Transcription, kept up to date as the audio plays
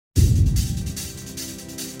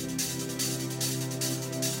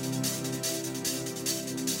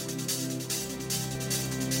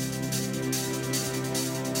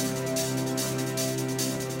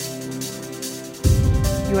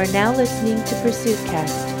are now listening to Pursuit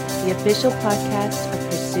Cast, the official podcast of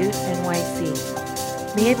Pursuit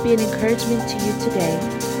NYC. May it be an encouragement to you today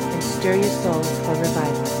and stir your soul for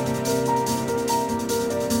revival.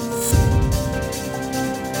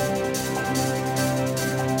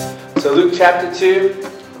 So Luke chapter 2,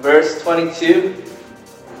 verse 22,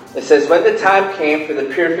 it says, "When the time came for the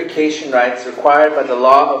purification rites required by the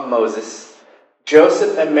law of Moses,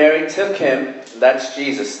 Joseph and Mary took him," that's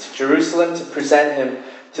Jesus, "to Jerusalem to present him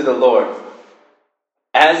to the Lord.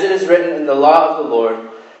 As it is written in the law of the Lord,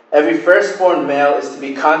 every firstborn male is to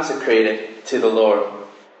be consecrated to the Lord,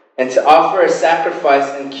 and to offer a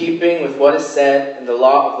sacrifice in keeping with what is said in the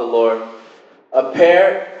law of the Lord, a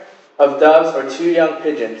pair of doves or 2 young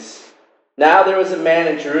pigeons. Now there was a man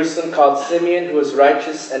in Jerusalem called Simeon who was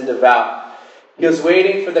righteous and devout. He was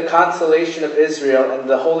waiting for the consolation of Israel, and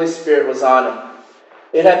the Holy Spirit was on him.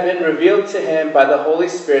 It had been revealed to him by the Holy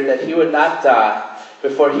Spirit that he would not die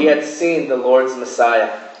before he had seen the Lord's Messiah.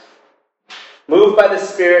 Moved by the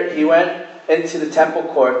Spirit, he went into the temple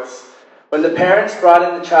courts. When the parents brought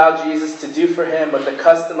in the child Jesus to do for him what the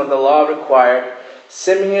custom of the law required,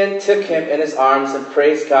 Simeon took him in his arms and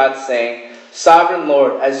praised God, saying, 'Sovereign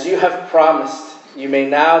Lord, as you have promised, you may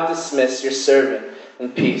now dismiss your servant in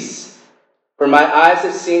peace. For my eyes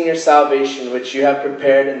have seen your salvation, which you have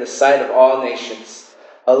prepared in the sight of all nations,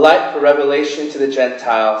 a light for revelation to the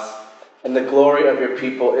Gentiles, and the glory of your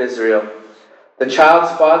people Israel.' The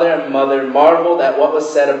child's father and mother marveled at what was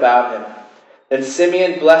said about him. Then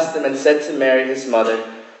Simeon blessed him and said to Mary his mother,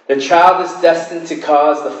 'The child is destined to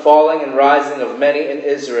cause the falling and rising of many in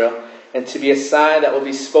Israel, and to be a sign that will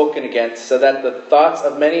be spoken against, so that the thoughts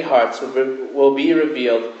of many hearts will be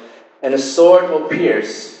revealed, and a sword will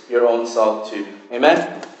pierce your own soul too.'"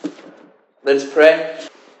 Amen? Let's pray.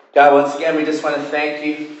 God, once again, we just want to thank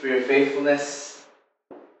you for your faithfulness,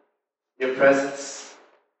 your presence,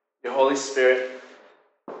 your Holy Spirit.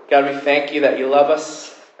 God, we thank you that you love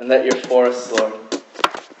us and that you're for us, Lord.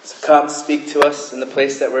 So come, speak to us in the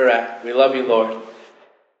place that we're at. We love you, Lord.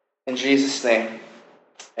 In Jesus' name,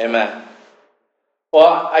 amen.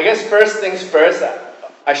 Well, I guess first things first,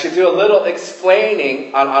 I should do a little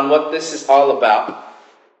explaining on what this is all about.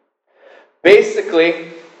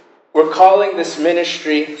 Basically, we're calling this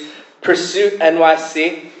ministry Pursuit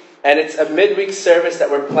NYC, and it's a midweek service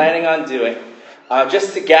that we're planning on doing,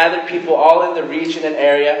 just to gather people all in the region and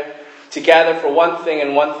area together for one thing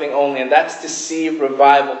and one thing only, and that's to see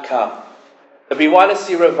revival come. But we want to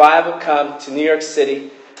see revival come to New York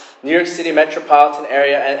City metropolitan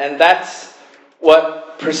area, and that's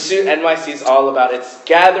what Pursuit NYC is all about. It's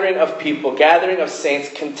gathering of people, gathering of saints,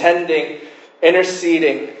 contending,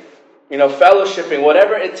 interceding, fellowshipping,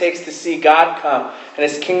 whatever it takes to see God come and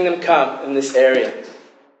His kingdom come in this area.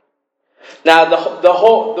 Now,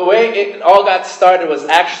 the way it all got started was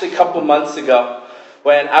actually a couple months ago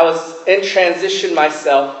when I was in transition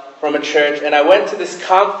myself from a church, and I went to this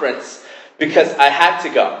conference because I had to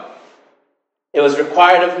go. It was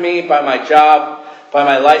required of me by my job, by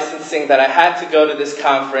my licensing, that I had to go to this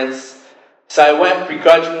conference. So I went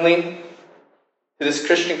begrudgingly to this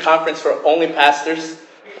Christian conference for only pastors.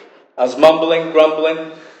 I was mumbling,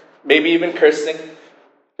 grumbling, maybe even cursing.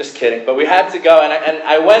 Just kidding. But we had to go, and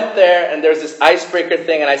I went there, and there was this icebreaker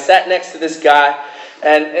thing, and I sat next to this guy,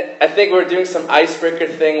 and I think we were doing some icebreaker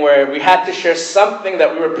thing where we had to share something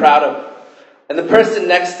that we were proud of. And the person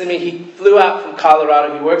next to me, he flew out from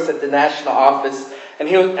Colorado. He works at the national office, and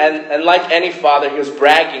and like any father, he was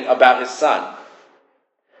bragging about his son.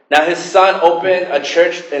 Now, his son opened a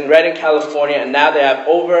church in Redding, California, and now they have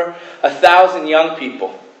over 1,000 young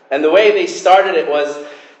people. And the way they started it was,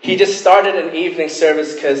 he just started an evening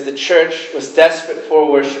service because the church was desperate for a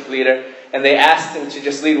worship leader, and they asked him to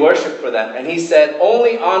just lead worship for them. And he said,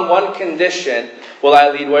 "Only on one condition will I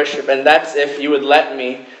lead worship, and that's if you would let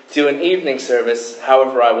me do an evening service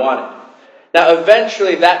however I wanted." Now,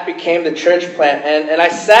 eventually, that became the church plant, and I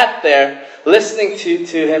sat there listening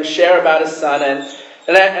to him share about his son,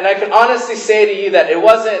 and I can honestly say to you that it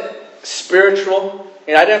wasn't spiritual.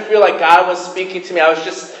 I didn't feel like God was speaking to me. I was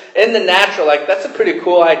just in the natural, like, that's a pretty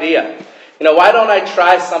cool idea. Why don't I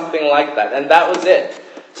try something like that? And that was it.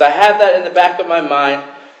 So I had that in the back of my mind,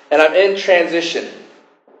 and I'm in transition.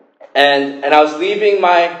 And I was leaving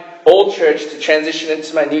my old church to transition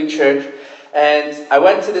into my new church, and I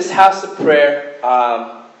went to this house of prayer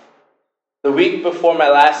the week before my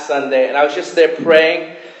last Sunday, and I was just there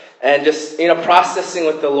praying and just, processing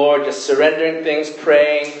with the Lord, just surrendering things,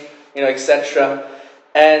 praying, etc.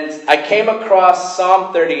 And I came across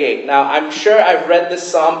Psalm 38. Now, I'm sure I've read this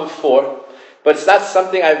psalm before, but it's not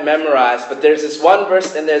something I've memorized. But there's this one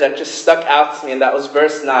verse in there that just stuck out to me, and that was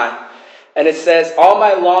verse 9. And it says, all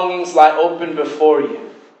my longings lie open before you.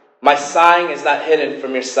 My sighing is not hidden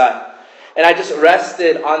from your sight. And I just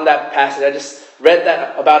rested on that passage. I just read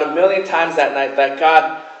that about 1,000,000 times that night, that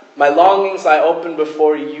God, my longings lie open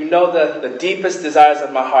before you. You know the deepest desires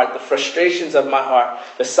of my heart, the frustrations of my heart,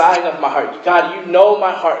 the sighing of my heart. God, you know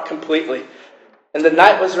my heart completely. And the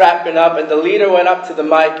night was wrapping up, and the leader went up to the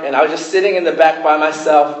mic, and I was just sitting in the back by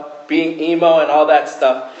myself, being emo and all that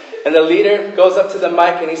stuff. And the leader goes up to the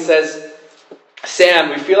mic and he says, Sam,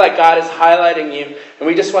 we feel like God is highlighting you, and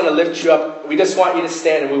we just want to lift you up. We just want you to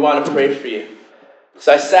stand, and we want to pray for you.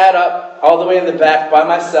 So I sat up all the way in the back by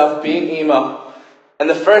myself, being emo. And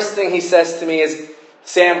the first thing he says to me is,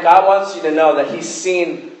 Sam, God wants you to know that he's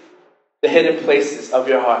seen the hidden places of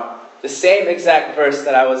your heart. The same exact verse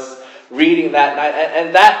that I was reading that night.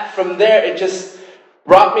 And that, from there, it just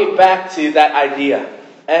brought me back to that idea.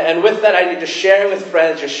 And with that idea, just sharing with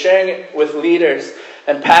friends, just sharing it with leaders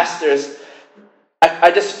and pastors,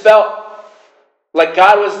 I just felt like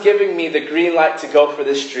God was giving me the green light to go for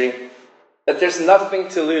this dream. That there's nothing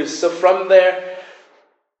to lose. So from there,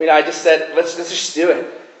 I just said, let's just do it.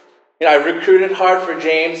 I recruited hard for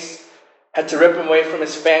James. Had to rip him away from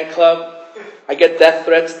his fan club. I get death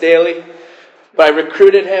threats daily. But I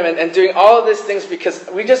recruited him and doing all of these things because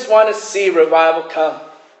we just want to see revival come.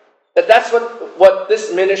 That's what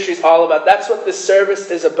this ministry is all about. That's what this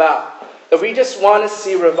service is about. That we just want to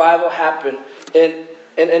see revival happen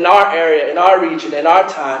in our area, in our region, in our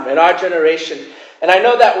time, in our generation. And I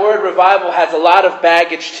know that word revival has a lot of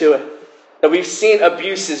baggage to it. That we've seen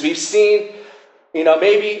abuses, we've seen,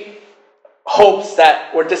 maybe hopes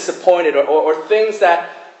that were disappointed or things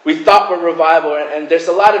that we thought were revival. And there's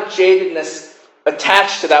a lot of jadedness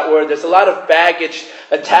attached to that word. There's a lot of baggage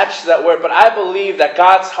attached to that word. But I believe that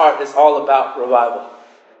God's heart is all about revival.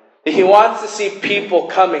 That He wants to see people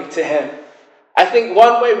coming to Him. I think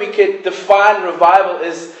one way we could define revival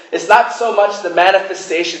is it's not so much the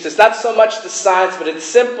manifestations, it's not so much the signs, but it's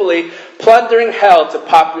simply plundering hell to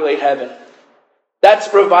populate heaven.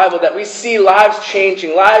 That's revival, that we see lives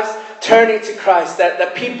changing, lives turning to Christ,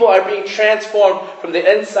 that people are being transformed from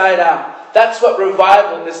the inside out. That's what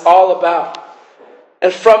revival is all about.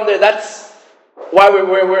 And from there, that's why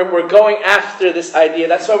we're going after this idea.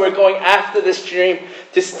 That's why we're going after this dream,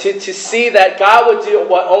 to see that God will do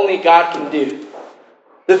what only God can do.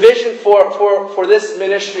 The vision for this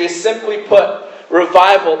ministry is simply put,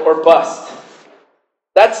 revival or bust.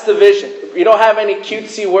 That's the vision. We don't have any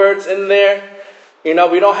cutesy words in there. We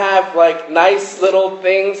don't have nice little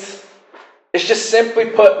things. It's just simply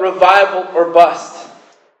put, revival or bust.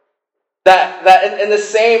 That in the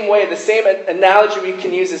same way, the same analogy we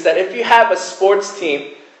can use is that if you have a sports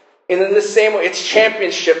team, and in the same way, it's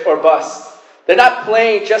championship or bust. They're not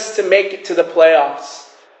playing just to make it to the playoffs.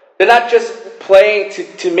 They're not just playing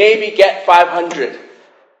to maybe get 500.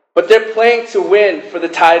 But they're playing to win for the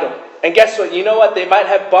title. And guess what? You know what? They might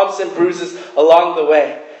have bumps and bruises along the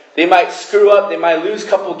way. They might screw up. They might lose a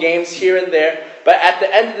couple games here and there. But at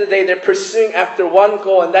the end of the day, they're pursuing after one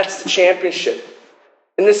goal, and that's the championship.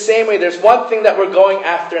 In the same way, there's one thing that we're going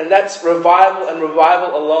after, and that's revival and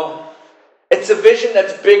revival alone. It's a vision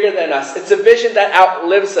that's bigger than us. It's a vision that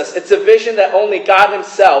outlives us. It's a vision that only God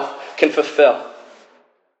Himself can fulfill.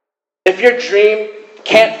 If your dream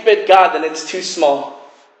can't fit God, then it's too small.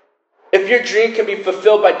 If your dream can be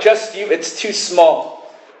fulfilled by just you, it's too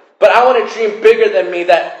small. But I want to dream bigger than me,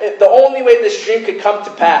 that the only way this dream could come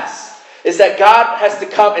to pass is that God has to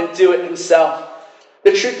come and do it Himself.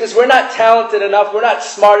 The truth is, we're not talented enough, we're not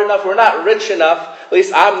smart enough, we're not rich enough, at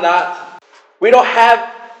least I'm not. We don't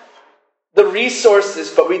have the resources,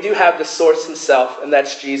 but we do have the source Himself, and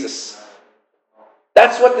that's Jesus.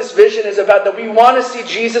 That's what this vision is about, that we want to see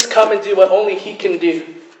Jesus come and do what only He can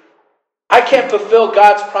do. I can't fulfill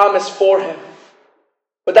God's promise for Him.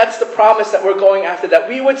 But that's the promise that we're going after, that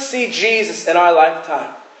we would see Jesus in our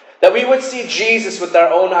lifetime. That we would see Jesus with our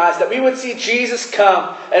own eyes. That we would see Jesus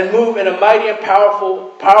come and move in a mighty and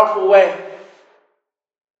powerful way.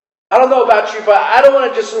 I don't know about you, but I don't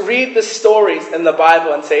want to just read the stories in the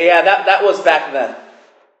Bible and say, yeah, that was back then.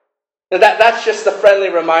 That's just a friendly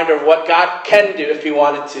reminder of what God can do if He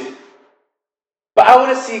wanted to. But I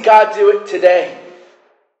want to see God do it today.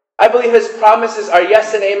 I believe His promises are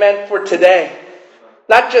yes and amen for today.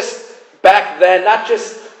 Not just back then, not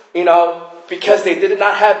just, because they did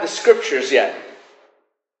not have the scriptures yet.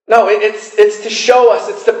 No, it's to show us,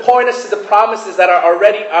 it's to point us to the promises that are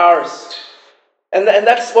already ours. And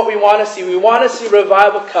that's what we want to see. We want to see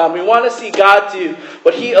revival come. We want to see God do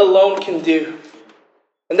what He alone can do.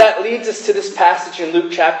 And that leads us to this passage in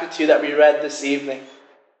Luke chapter 2 that we read this evening.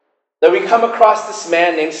 That we come across this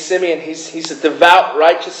man named Simeon. He's a devout,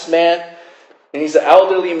 righteous man. And he's an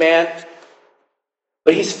elderly man.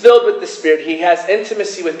 But he's filled with the Spirit. He has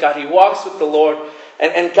intimacy with God. He walks with the Lord.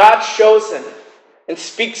 And God shows him and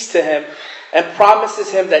speaks to him and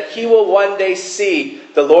promises him that he will one day see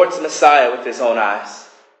the Lord's Messiah with his own eyes.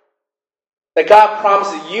 That God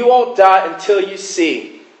promises you won't die until you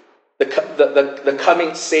see the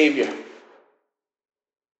coming Savior.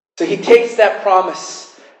 So he takes that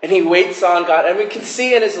promise and he waits on God. And we can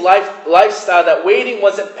see in his lifestyle that waiting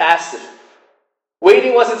wasn't passive.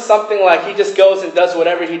 Waiting wasn't something like he just goes and does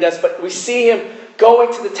whatever he does, but we see him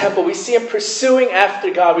going to the temple. We see him pursuing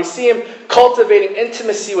after God. We see him cultivating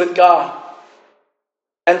intimacy with God.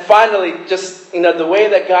 And finally, just, the way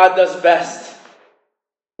that God does best.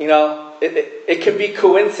 It can be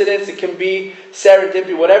coincidence, it can be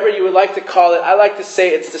serendipity, whatever you would like to call it. I like to say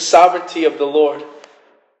it's the sovereignty of the Lord.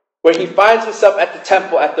 Where he finds himself at the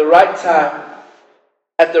temple at the right time,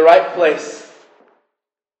 at the right place.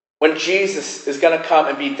 When Jesus is going to come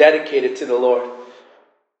and be dedicated to the Lord.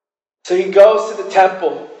 So he goes to the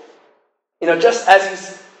temple, just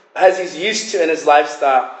as he's used to in his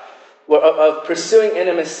lifestyle of pursuing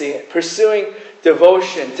intimacy, pursuing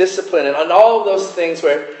devotion, discipline, and all of those things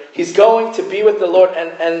where he's going to be with the Lord.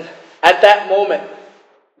 And at that moment,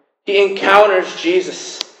 he encounters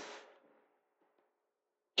Jesus.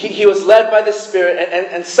 He was led by the Spirit,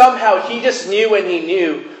 and somehow he just knew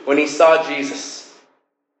when he saw Jesus.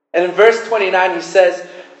 And in verse 29 he says,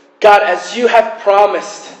 God, as you have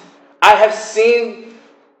promised, I have seen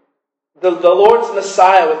the Lord's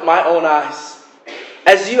Messiah with my own eyes.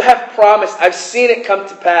 As you have promised, I've seen it come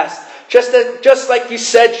to pass. Just like you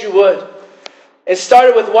said you would. It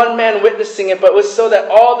started with one man witnessing it, but it was so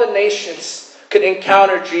that all the nations could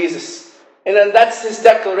encounter Jesus. And then that's his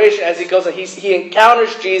declaration as he goes on. He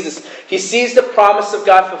encounters Jesus. He sees the promise of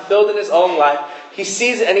God fulfilled in his own life. He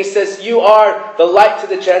sees it and he says, you are the light to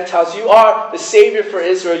the Gentiles. You are the Savior for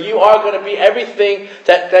Israel. You are going to be everything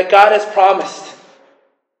that God has promised.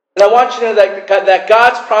 And I want you to know that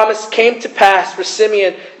God's promise came to pass for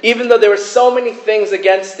Simeon, even though there were so many things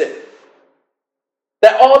against it.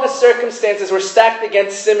 That all the circumstances were stacked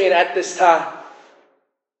against Simeon at this time.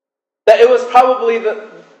 That it was probably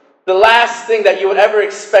the last thing that you would ever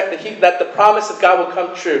expect, that the promise of God will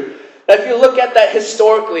come true. Now, if you look at that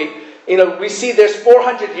historically, we see there's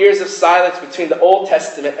 400 years of silence between the Old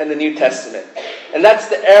Testament and the New Testament. And that's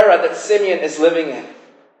the era that Simeon is living in.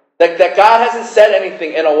 That God hasn't said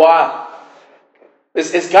anything in a while.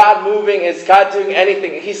 Is God moving? Is God doing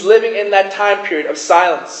anything? He's living in that time period of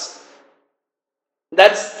silence.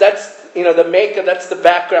 That's the makeup, that's the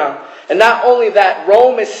background. And not only that,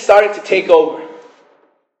 Rome is starting to take over.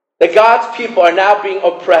 That God's people are now being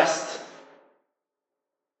oppressed.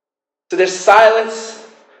 So there's silence.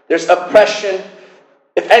 There's oppression.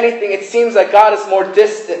 If anything, it seems like God is more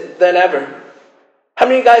distant than ever. How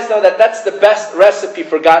many of you guys know that that's the best recipe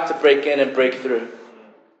for God to break in and break through?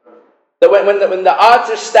 That when the odds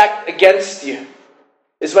are stacked against you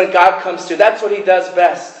is when God comes through. That's what he does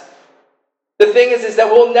best. The thing is that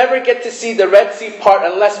we'll never get to see the Red Sea part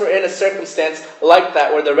unless we're in a circumstance like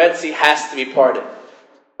that where the Red Sea has to be parted.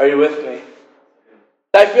 Are you with me?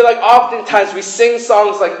 I feel like oftentimes we sing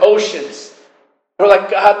songs like Oceans. We're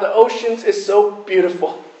like, God, the oceans is so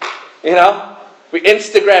beautiful. We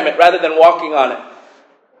Instagram it rather than walking on it.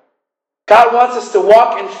 God wants us to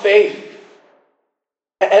walk in faith.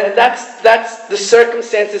 And that's the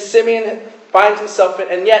circumstances Simeon finds himself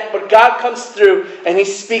in. But God comes through and he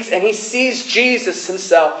speaks and he sees Jesus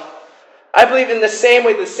himself. I believe in the same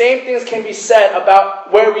way, the same things can be said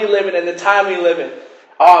about where we live in and the time we live in.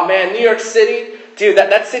 Oh man, New York City, dude,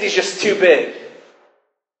 that city's just too big.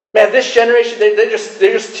 Man, this generation, they're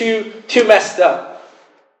just too messed up.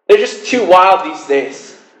 They're just too wild these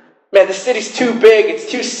days. Man, the city's too big.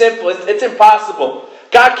 It's too simple. It's impossible.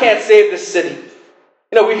 God can't save this city.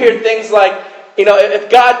 We hear things like,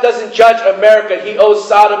 if God doesn't judge America, he owes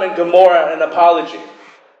Sodom and Gomorrah an apology.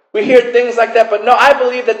 We hear things like that. But no, I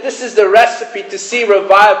believe that this is the recipe to see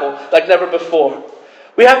revival like never before.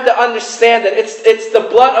 We have to understand that it's the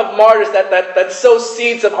blood of martyrs that sows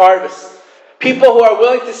seeds of harvest. People who are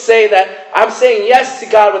willing to say that I'm saying yes to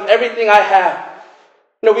God with everything I have.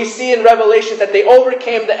 We see in Revelation that they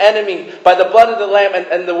overcame the enemy by the blood of the Lamb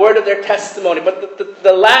and the word of their testimony. But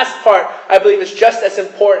the last part, I believe, is just as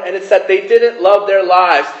important. And it's that they didn't love their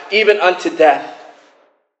lives even unto death.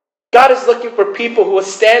 God is looking for people who will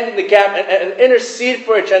stand in the gap and intercede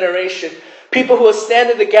for a generation. People who will stand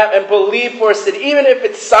in the gap and believe for a city, even if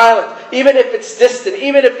it's silent, even if it's distant,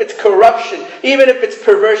 even if it's corruption, even if it's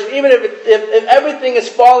perversion, even if everything is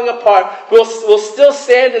falling apart, we'll still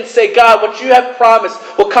stand and say, God, what you have promised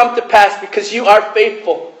will come to pass because you are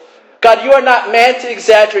faithful. God, you are not man to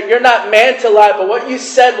exaggerate. You're not man to lie, but what you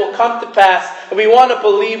said will come to pass, and we want to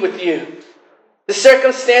believe with you. The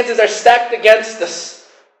circumstances are stacked against us.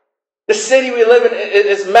 The city we live in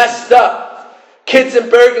is messed up. Kids in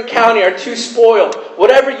Bergen County are too spoiled.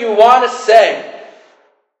 Whatever you want to say,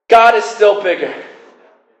 God is still bigger.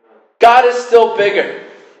 God is still bigger.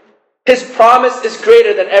 His promise is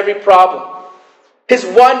greater than every problem. His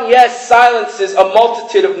one yes silences a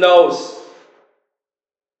multitude of no's.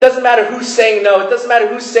 It doesn't matter who's saying no. It doesn't matter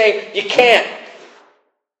who's saying you can't.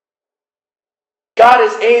 God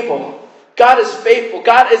is able. God is faithful.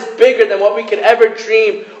 God is bigger than what we could ever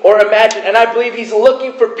dream or imagine. And I believe He's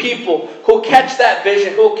looking for people who will catch that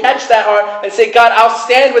vision, who will catch that heart and say, God, I'll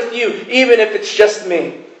stand with you even if it's just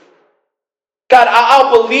me. God,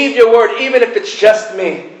 I'll believe your word even if it's just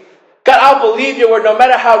me. God, I'll believe your word no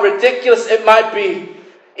matter how ridiculous it might be.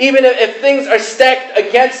 Even if things are stacked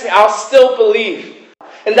against me, I'll still believe.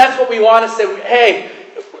 And that's what we want to say. Hey,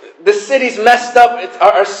 the city's messed up.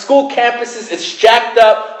 Our school campuses, it's jacked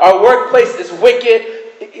up. Our workplace is wicked.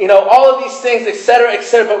 All of these things, etc.,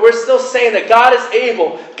 etc. But we're still saying that God is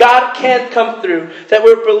able. God can come through. That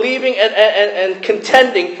we're believing and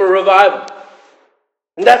contending for revival.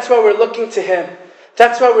 And that's why we're looking to Him.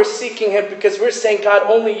 That's why we're seeking Him. Because we're saying, God,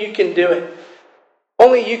 only you can do it.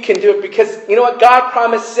 Only you can do it. Because you know what? God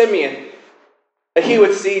promised Simeon that he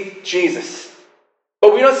would see Jesus.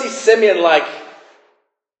 But we don't see Simeon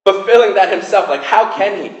fulfilling that himself. How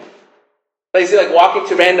can he? Is he walking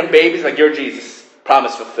to random babies you're Jesus?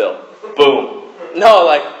 Promise fulfilled. Boom.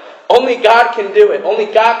 No, only God can do it. Only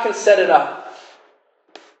God can set it up.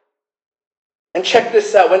 And check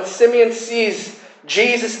this out. When Simeon sees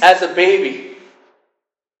Jesus as a baby,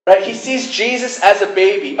 right? He sees Jesus as a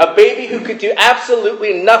baby who could do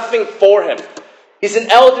absolutely nothing for him. He's an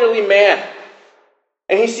elderly man.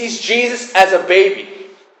 And he sees Jesus as a baby.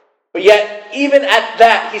 But yet, even at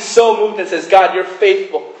that, he's so moved and says, God, you're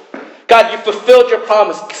faithful. God, you fulfilled your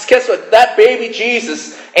promise. Because guess what? That baby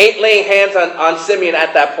Jesus ain't laying hands on Simeon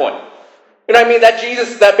at that point. You know what I mean?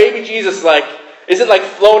 That baby Jesus, isn't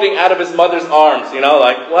floating out of his mother's arms,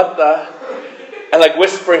 what the? And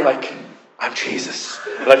whispering, I'm Jesus.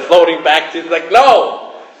 Floating back to,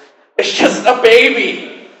 no. It's just a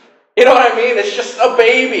baby. You know what I mean? It's just a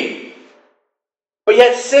baby. But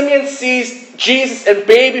yet Simeon sees Jesus in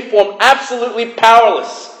baby form absolutely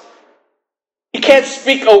powerless. He can't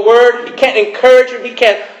speak a word. He can't encourage him. He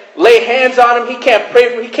can't lay hands on him. He can't pray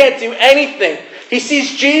for him. He can't do anything. He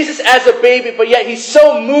sees Jesus as a baby, but yet he's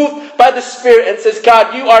so moved by the Spirit and says,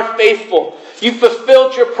 God, you are faithful. You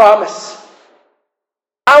fulfilled your promise.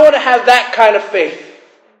 I want to have that kind of faith.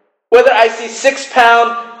 Whether I see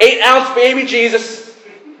 6-pound, 8-ounce baby Jesus,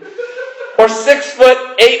 or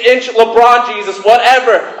 6'8" LeBron Jesus,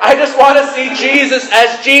 whatever. I just want to see Jesus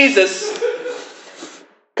as Jesus.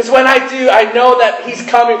 Because when I do, I know that He's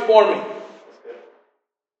coming for me.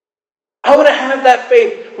 I want to have that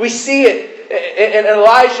faith. We see it in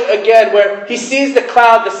Elijah again, where he sees the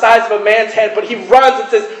cloud the size of a man's hand, but he runs and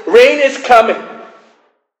says, rain is coming.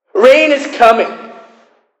 Rain is coming.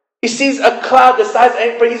 He sees a cloud the size,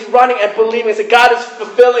 but he's running and believing. So God is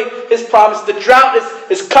fulfilling His promise. The drought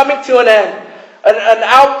is coming to an end. An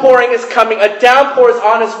outpouring is coming. A downpour is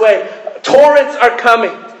on its way. Torrents are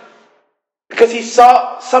coming. Because he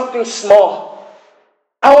saw something small.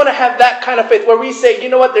 I want to have that kind of faith where we say, you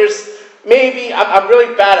know what, there's maybe, I'm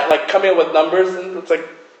really bad at coming up with numbers. And it's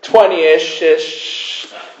 20-ish,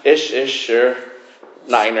 or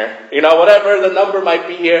niner. Whatever the number might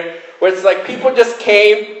be here. Where it's people just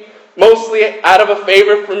came. Mostly out of a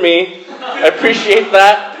favor for me. I appreciate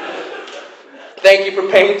that. Thank you for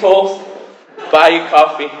paying tolls. Buy you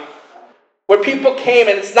coffee. Where people came,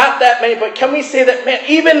 and it's not that many, but can we say that, man,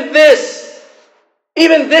 even this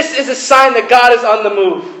is a sign that God is on the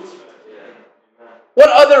move. What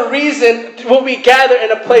other reason will we gather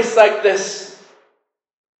in a place like this?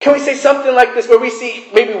 Can we say something like this where we see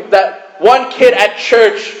maybe that one kid at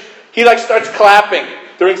church, he starts clapping,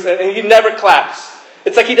 and he never claps.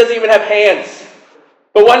 It's he doesn't even have hands.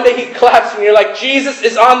 But one day he claps and you're Jesus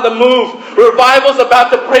is on the move. Revival's about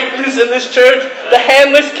to break loose in this church. The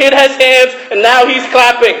handless kid has hands and now he's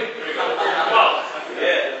clapping.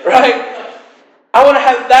 Right? I want to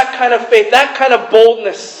have that kind of faith, that kind of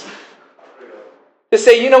boldness. To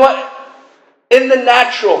say, you know what? In the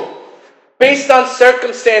natural, based on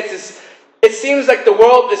circumstances, it seems like the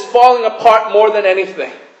world is falling apart more than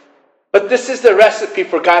anything. But this is the recipe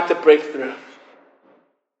for God to break through.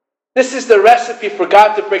 This is the recipe for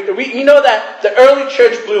God to break through. You know that the early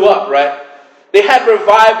church blew up, right? They had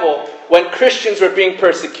revival when Christians were being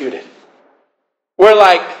persecuted. Where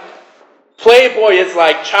Playboy is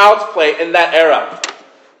like child's play in that era.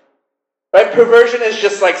 Right? Perversion is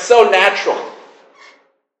just like so natural.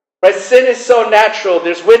 Right? Sin is so natural.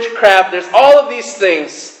 There's witchcraft. There's all of these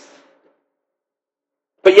things.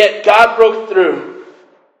 But yet God broke through.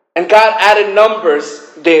 And God added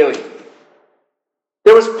numbers daily.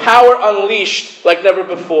 There was power unleashed like never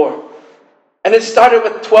before. And it started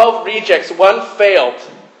with 12 rejects. One failed.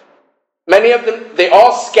 Many of them, they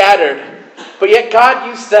all scattered. But yet God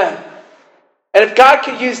used them. And if God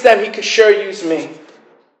could use them, He could sure use me.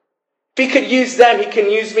 If He could use them, He can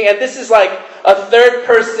use me. And this is like a third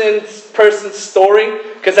person story.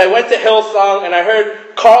 Because I went to Hillsong and I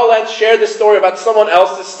heard Carl Lentz share the story about someone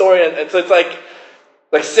else's story. And so it's like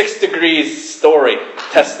 6 degrees story,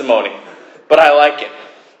 testimony. But I like it.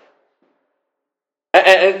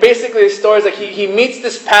 And basically the story is like he meets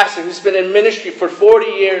this pastor who's been in ministry for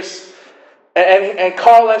 40 years. And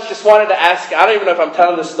Carl Lentz just wanted to ask, I don't even know if I'm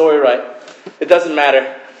telling this story right. It doesn't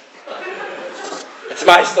matter. It's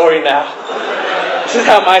my story now. This is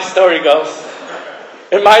how my story goes.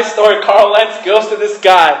 In my story, Carl Lentz goes to this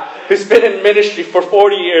guy who's been in ministry for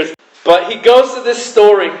 40 years. But he goes to this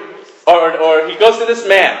story, or he goes to this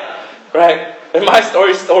man, right? In my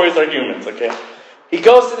story, stories are humans, okay? He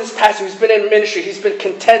goes to this pastor who's been in ministry. He's been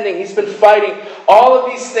contending. He's been fighting all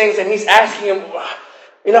of these things. And he's asking him,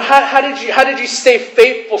 how did you stay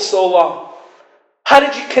faithful so long? How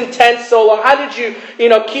did you contend so long? How did you,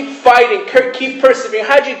 keep fighting, keep persevering?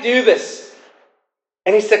 How did you do this?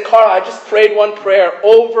 And he said, Carl, I just prayed one prayer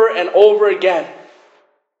over and over again.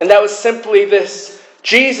 And that was simply this: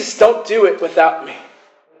 Jesus, don't do it without me.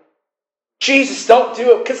 Jesus, don't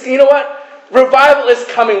do it. Because you know what? Revival is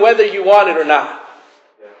coming whether you want it or not.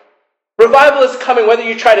 Revival is coming whether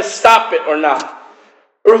you try to stop it or not.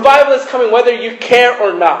 Revival is coming whether you care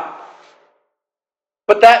or not.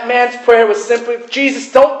 But that man's prayer was simply,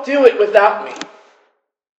 Jesus, don't do it without me.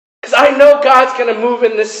 Because I know God's going to move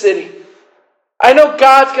in this city. I know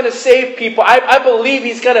God's going to save people. I believe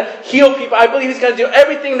He's going to heal people. I believe He's going to do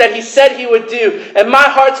everything that He said He would do. And my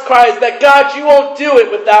heart's cry is that, God, you won't do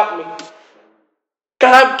it without me.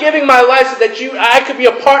 God, I'm giving my life so that I could be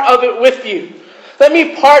a part of it with you. Let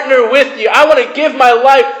me partner with you. I want to give my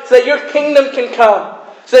life so that your kingdom can come.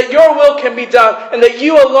 So that your will can be done. And that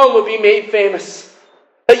you alone will be made famous.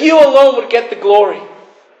 That you alone would get the glory.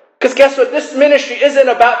 Because guess what? This ministry isn't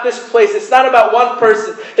about this place. It's not about one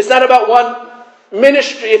person. It's not about one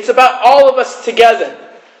ministry. It's about all of us together.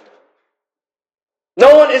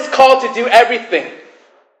 No one is called to do everything.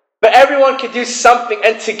 But everyone can do something.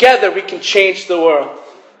 And together we can change the world.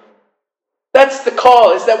 That's the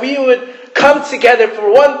call. Is that we would come together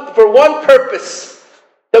for one purpose.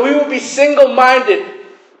 That we will be single-minded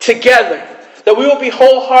together. That we will be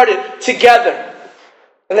wholehearted together.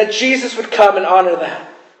 And that Jesus would come and honor that.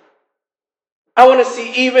 I want to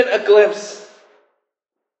see even a glimpse.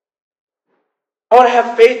 I want to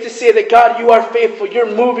have faith to say that, God, you are faithful.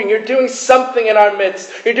 You're moving. You're doing something in our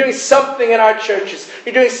midst. You're doing something in our churches.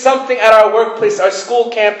 You're doing something at our workplace, our school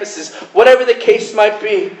campuses, whatever the case might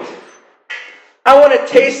be. I want to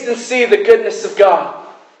taste and see the goodness of God.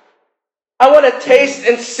 I want to taste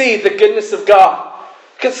and see the goodness of God.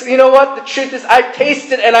 Because you know what? The truth is, I've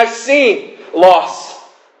tasted and I've seen loss.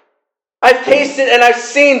 I've tasted and I've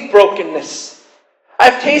seen brokenness.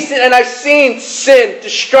 I've tasted and I've seen sin,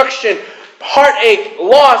 destruction, heartache,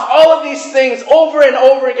 loss, all of these things over and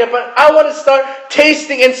over again. But I want to start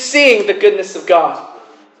tasting and seeing the goodness of God.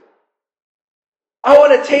 I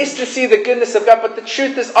want to taste and see the goodness of God. But the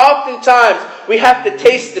truth is, oftentimes, we have to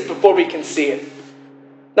taste it before we can see it.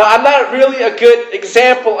 Now, I'm not really a good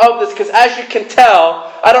example of this because, as you can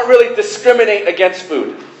tell, I don't really discriminate against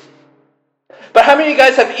food. But how many of you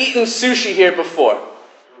guys have eaten sushi here before?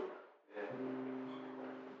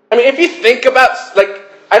 I mean, if you think about,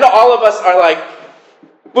 I know all of us are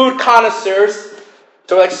food connoisseurs.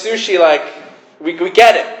 So sushi, we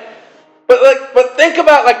get it. But think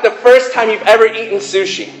about the first time you've ever eaten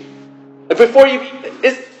sushi. Before you,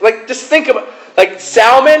 just think about,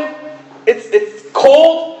 salmon, it's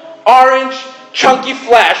cold, orange, chunky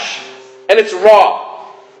flesh, and it's raw.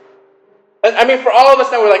 And, I mean, for all of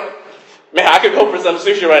us now, we're like, man, I could go for some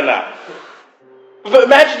sushi right now. But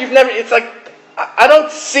imagine you've never, I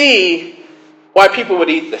don't see why people would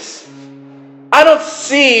eat this. I don't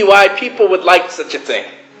see why people would like such a thing.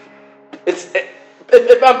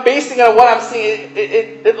 If I'm basing it on what I'm seeing,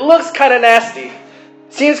 it looks kind of nasty.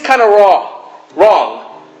 Seems kind of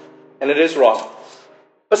wrong. And it is wrong.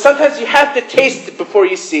 But sometimes you have to taste it before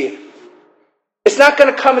you see it. It's not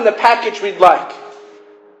going to come in the package we'd like.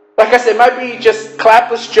 Like I said, it might be just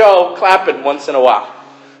Clapless Joe clapping once in a while.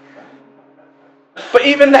 But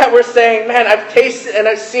even that we're saying, man, I've tasted and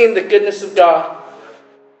I've seen the goodness of God.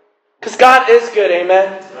 Because God is good,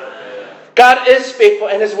 amen? God is faithful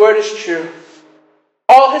and His word is true.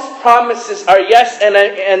 All His promises are yes and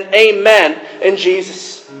amen in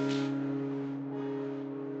Jesus.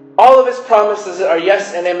 All of His promises are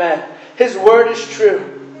yes and amen. His word is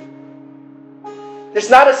true. There's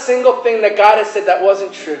not a single thing that God has said that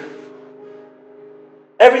wasn't true.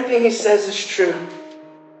 Everything He says is true.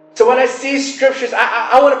 So when I see scriptures,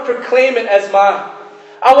 I want to proclaim it as mine.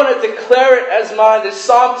 I want to declare it as mine. There's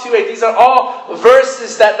Psalm 2:8. These are all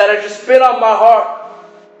verses that have just been on my heart.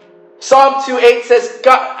 Psalm 2:8 says,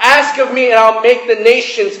 God, ask of me and I'll make the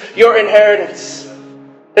nations your inheritance.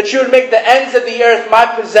 That you would make the ends of the earth my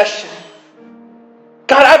possession.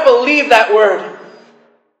 God, I believe that word.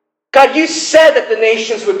 God, you said that the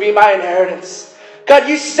nations would be my inheritance. God,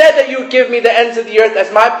 you said that you would give me the ends of the earth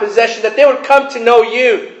as my possession, that they would come to know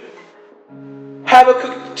you.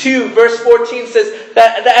 Habakkuk 2 verse 14 says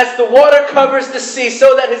that as the water covers the sea,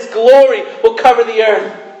 so that His glory will cover the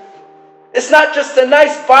earth. It's not just a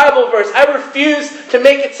nice Bible verse. I refuse to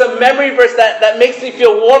make it some memory verse that makes me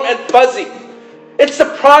feel warm and fuzzy. It's the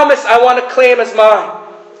promise I want to claim as mine.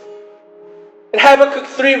 In Habakkuk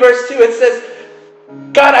 3 verse 2 it says,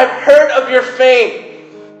 God, I've heard of your fame.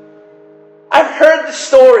 I've heard the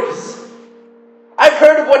stories. I've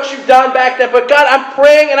heard of what you've done back then. But God, I'm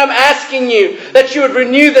praying and I'm asking you that you would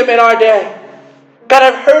renew them in our day. God,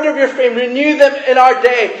 I've heard of your fame. Renew them in our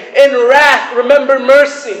day. In wrath, remember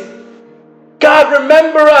mercy. God,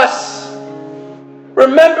 remember us.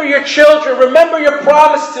 Remember your children. Remember your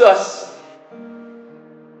promise to us.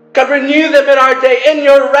 God, renew them in our day. In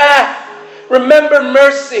your wrath, remember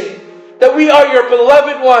mercy. That we are your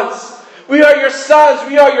beloved ones. We are your sons.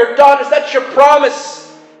 We are your daughters. That's your promise.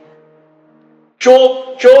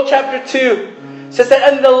 Joel chapter 2 says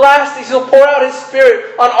that in the last days He'll pour out His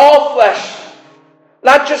Spirit on all flesh.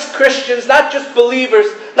 Not just Christians, not just believers,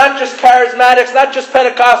 not just charismatics, not just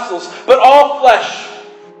Pentecostals, but all flesh.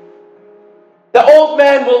 The old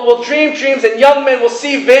man will dream dreams and young men will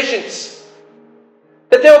see visions.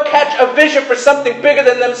 That they'll catch a vision for something bigger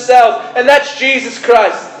than themselves, and that's Jesus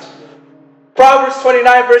Christ. Proverbs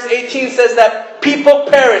 29 verse 18 says that people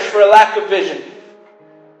perish for a lack of vision.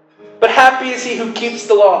 But happy is he who keeps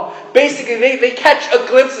the law. Basically, they catch a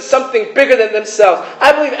glimpse of something bigger than themselves.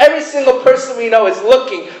 I believe every single person we know is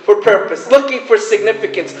looking for purpose, looking for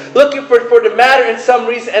significance, looking for to matter in some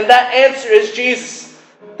reason. And that answer is Jesus.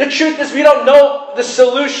 The truth is we don't know the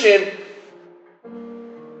solution,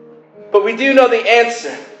 but we do know the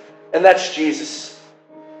answer. And that's Jesus.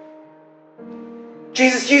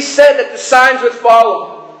 Jesus, you said that the signs would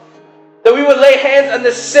follow. That we would lay hands on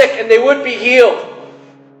the sick and they would be healed.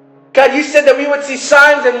 God, you said that we would see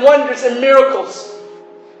signs and wonders and miracles.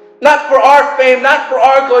 Not for our fame, not for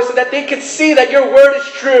our glory, so that they could see that your word is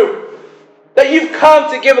true. That you've come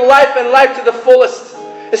to give life and life to the fullest.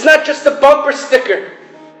 It's not just a bumper sticker.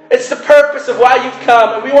 It's the purpose of why you've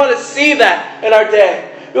come. And we want to see that in our day.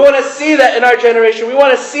 We want to see that in our generation. We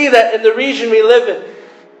want to see that in the region we live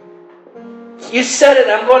in. You said it.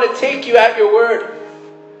 I'm going to take you at your word.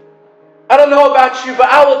 I don't know about you, but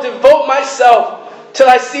I will devote myself till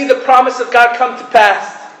I see the promise of God come to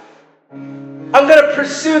pass. I'm going to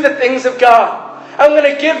pursue the things of God. I'm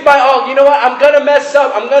going to give my all. You know what? I'm going to mess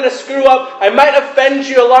up. I'm going to screw up. I might offend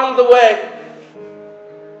you along the way.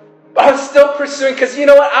 But I'm still pursuing because you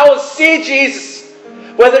know what? I will see Jesus,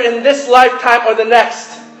 whether in this lifetime or the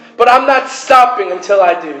next. But I'm not stopping until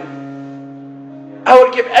I do. I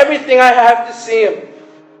would give everything I have to see Him.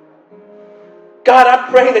 God, I'm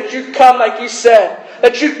praying that you come like you said.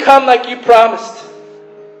 That you come like you promised.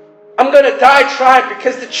 I'm going to die trying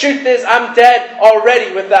because the truth is I'm dead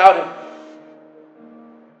already without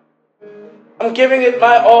Him. I'm giving it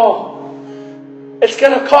my all. It's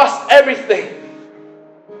going to cost everything.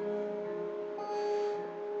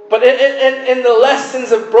 But in the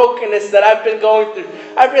lessons of brokenness that I've been going through,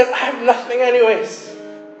 I realized I have nothing anyways.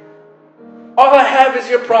 All I have is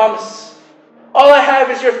your promise. All I have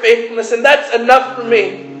is your faithfulness, and that's enough for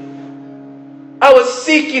me. I will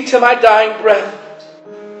seek you to my dying breath.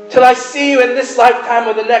 Till I see you in this lifetime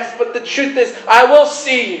or the next. But the truth is, I will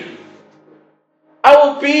see you. I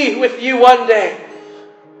will be with you one day.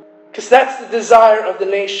 Because that's the desire of the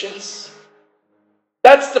nations.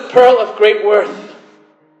 That's the pearl of great worth.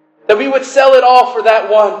 That we would sell it all for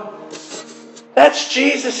that one. That's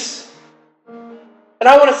Jesus. And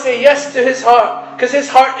I want to say yes to His heart. Because His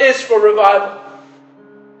heart is for revival.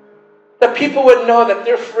 That people would know that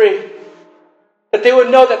they're free. That they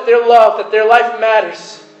would know that they're loved. That their life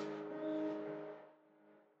matters.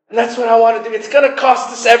 And that's what I want to do. It's going to cost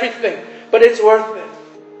us everything. but it's worth it.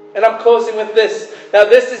 And I'm closing with this. Now,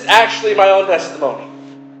 this is actually my own testimony.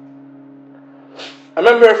 I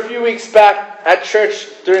remember a few weeks back at church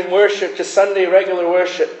during worship, just Sunday regular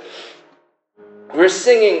worship, we were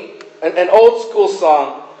singing an old school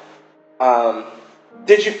song,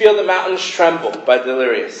 Did You Feel the Mountains Tremble by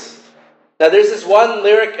Delirious. Now there's this one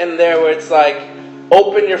lyric in there where it's like,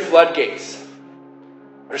 open your floodgates,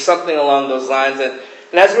 or something along those lines. And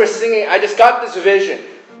as we're singing, I just got this vision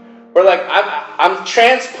where like I'm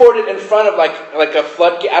transported in front of like a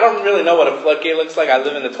floodgate. I don't really know what a floodgate looks like. I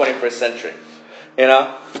live in the 21st century, you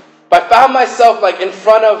know. But I found myself like in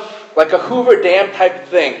front of like a Hoover Dam type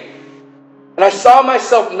thing. And I saw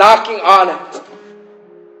myself knocking on it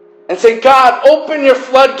and say, God, open your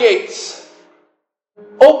floodgates.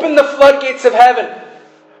 Open the floodgates of heaven.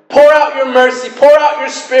 Pour out your mercy. Pour out your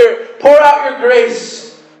spirit. Pour out your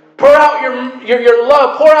grace. Pour out your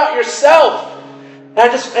love. Pour out yourself. And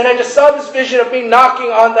I just saw this vision of me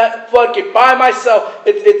knocking on that floodgate by myself.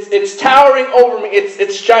 It's towering over me.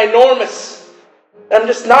 It's ginormous. And I'm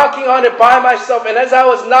just knocking on it by myself. And as I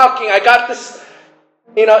was knocking, I got this,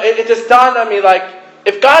 it just dawned on me like,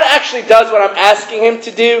 if God actually does what I'm asking Him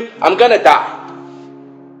to do, I'm going to die.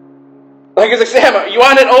 Like, it's like, Sam, you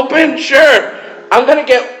want it open? Sure. I'm going to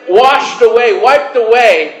get washed away, wiped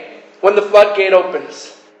away when the floodgate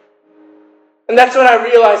opens. And that's when I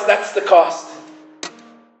realized that's the cost.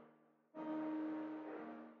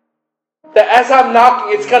 That as I'm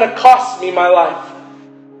knocking, it's going to cost me my life.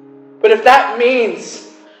 But if that means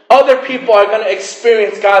other people are going to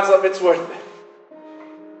experience God's love, it's worth it.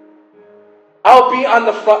 I'll be on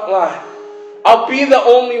the front line. I'll be the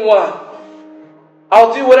only one.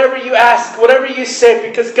 I'll do whatever you ask, whatever you say,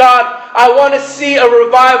 because God, I want to see a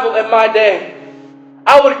revival in my day.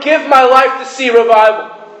 I would give my life to see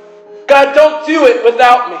revival. God, don't do it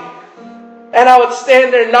without me. And I would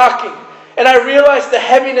stand there knocking. And I realized the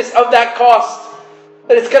heaviness of that cost.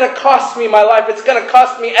 That it's going to cost me my life. It's going to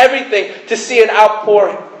cost me everything to see an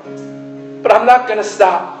outpouring. But I'm not going to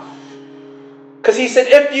stop. Because He said,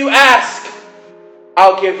 if you ask,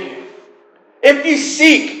 I'll give you. If you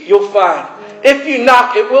seek, you'll find. If you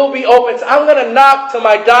knock, it will be open. So I'm going to knock to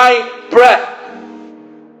my dying breath.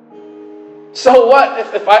 So what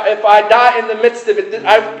if I die in the midst of it?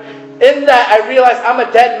 In that, I realize I'm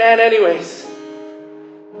a dead man anyways.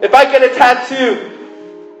 If I get a tattoo,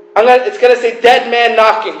 it's going to say dead man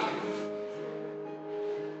knocking.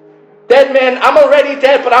 Dead man, I'm already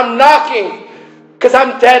dead, but I'm knocking because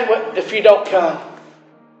I'm dead if you don't come.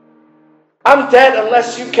 I'm dead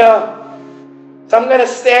unless you come. So I'm going to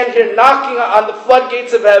stand here knocking on the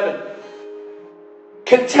floodgates of heaven,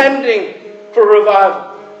 contending for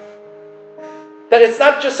revival. That it's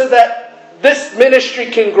not just so that this ministry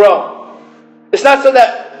can grow. It's not so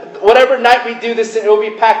that whatever night we do this, it will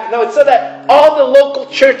be packed. No, it's so that all the local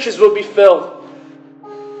churches will be filled.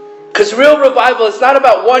 Because real revival is not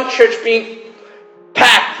about one church being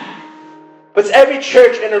packed, but it's every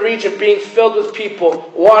church in a region being filled with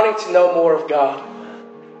people wanting to know more of God.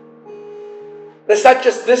 It's not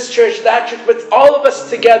just this church, that church, but it's all of us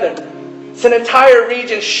together. It's an entire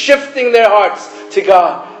region shifting their hearts to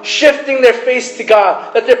God, shifting their face to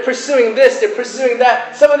God, that they're pursuing this, they're pursuing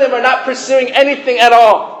that. Some of them are not pursuing anything at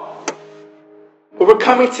all. But we're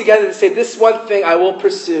coming together to say, this one thing I will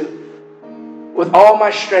pursue with all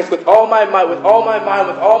my strength, with all my might, with all my mind,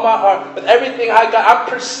 with all my heart, with everything I got. I'm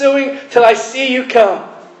pursuing till I see you come.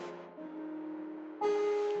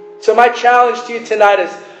 So my challenge to you tonight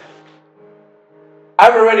is,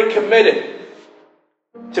 I've already committed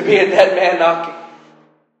to be a dead man knocking.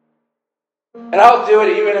 And I'll do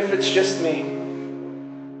it even if it's just me.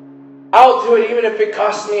 I'll do it even if it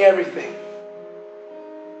costs me everything.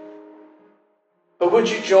 But would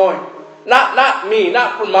you join? Not me,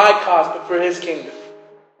 not for my cause, but for His kingdom.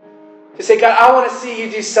 To say, God, I want to see you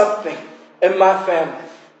do something in my family.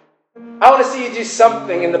 I want to see you do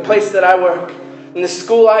something in the place that I work, in the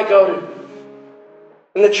school I go to,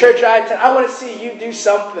 in the church I attend. I want to see you do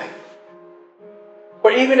something.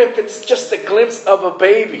 Or even if it's just a glimpse of a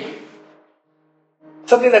baby,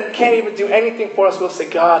 something that can't even do anything for us, we'll say,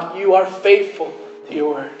 God, you are faithful to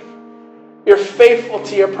your word. You're faithful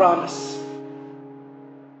to your promise.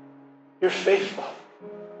 You're faithful.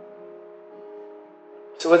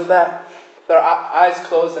 So with that, with our eyes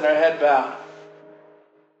closed and our head bowed,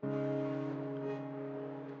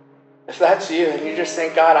 if that's you and you're just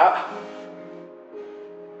saying, God,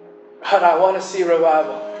 I want to see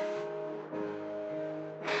revival.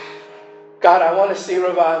 God, I want to see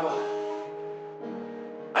revival.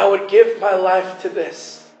 I would give my life to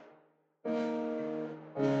this.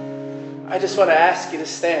 I just want to ask you to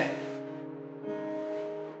stand.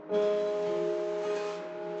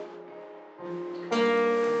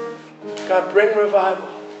 God, bring revival.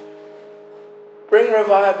 Bring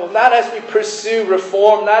revival. Not as we pursue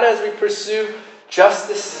reform, not as we pursue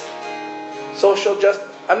justice, social justice.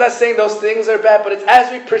 I'm not saying those things are bad, but it's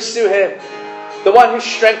as we pursue Him, the one who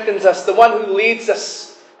strengthens us, the one who leads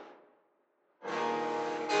us.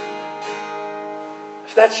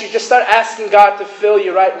 If that's you, just start asking God to fill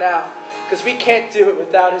you right now, because we can't do it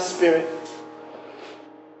without His Spirit.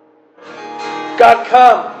 God,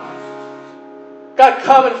 come. God,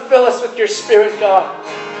 come and fill us with your Spirit, God.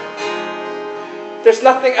 There's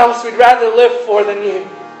nothing else we'd rather live for than you.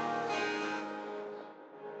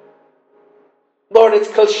 Lord, it's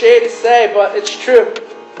cliche to say, but it's true.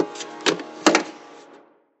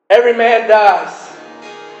 Every man dies,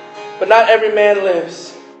 but not every man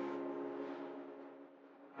lives.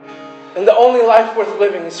 And the only life worth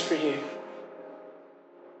living is for you.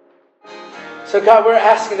 So God, we're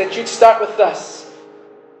asking that you'd start with us.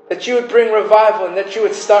 That you would bring revival and that you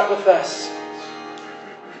would start with us.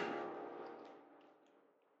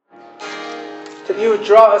 That you would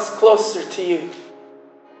draw us closer to you.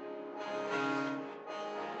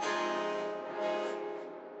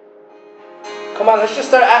 Come on, let's just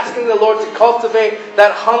start asking the Lord to cultivate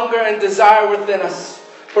that hunger and desire within us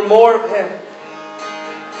for more of Him.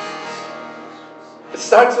 It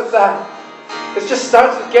starts with that. It just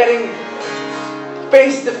starts with getting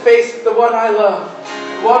face to face with the one I love,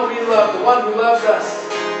 the one we love, the one who loved us.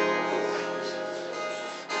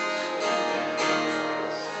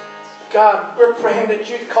 God, we're praying that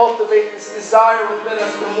you'd cultivate this desire within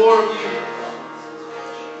us for more of you.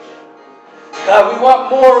 God, we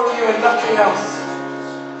want more of you and nothing else.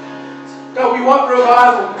 God, we want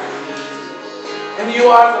revival. And you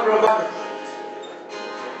are the revival.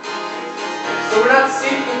 So we're not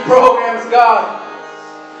seeking programs, God.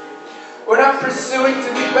 We're not pursuing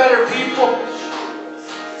to be better people.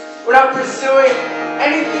 We're not pursuing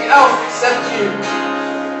anything else except you.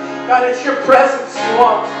 God, it's your presence we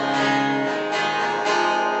want.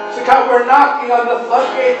 So God, we're knocking on the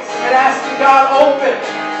floodgates and asking God, open.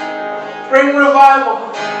 Bring revival.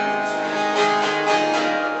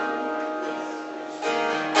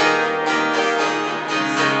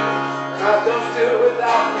 God, don't do it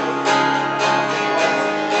without me.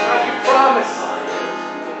 God, you promised.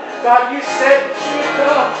 God, you said that you would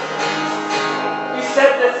come. You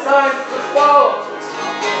said that signs would follow.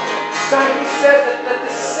 God, you said that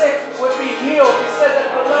the sick would be healed. You said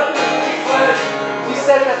that the lepers would be cleansed. You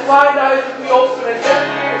said that blind eyes would be opened and deaf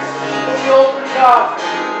ears would be opened, God.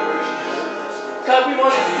 God, we want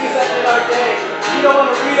to see that in our day. We don't want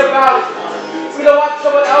to read about it. We don't want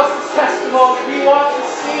someone else's testimony. We want to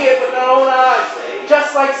see it with our own eyes.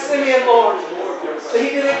 Just like Simeon, Lord. So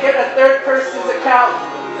he didn't get a third person's account.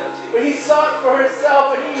 But he saw it for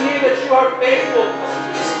himself and he knew that you are faithful.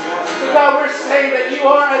 So God, we're saying that you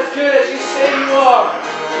are as good as you say you are.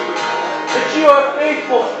 That you are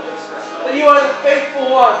faithful. That you are the faithful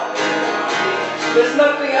one. There's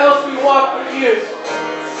nothing else we want but you.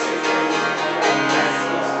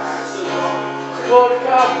 Lord,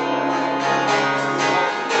 come.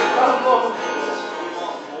 Come, Lord.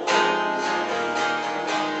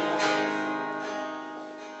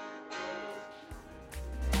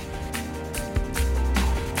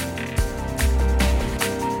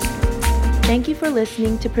 Thank you for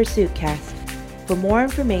listening to Pursuit Cast. For more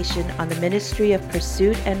information on the ministry of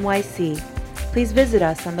Pursuit NYC, please visit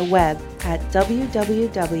us on the web at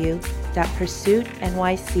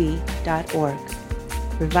www.pursuitnyc.org.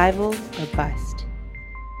 Revival or bust.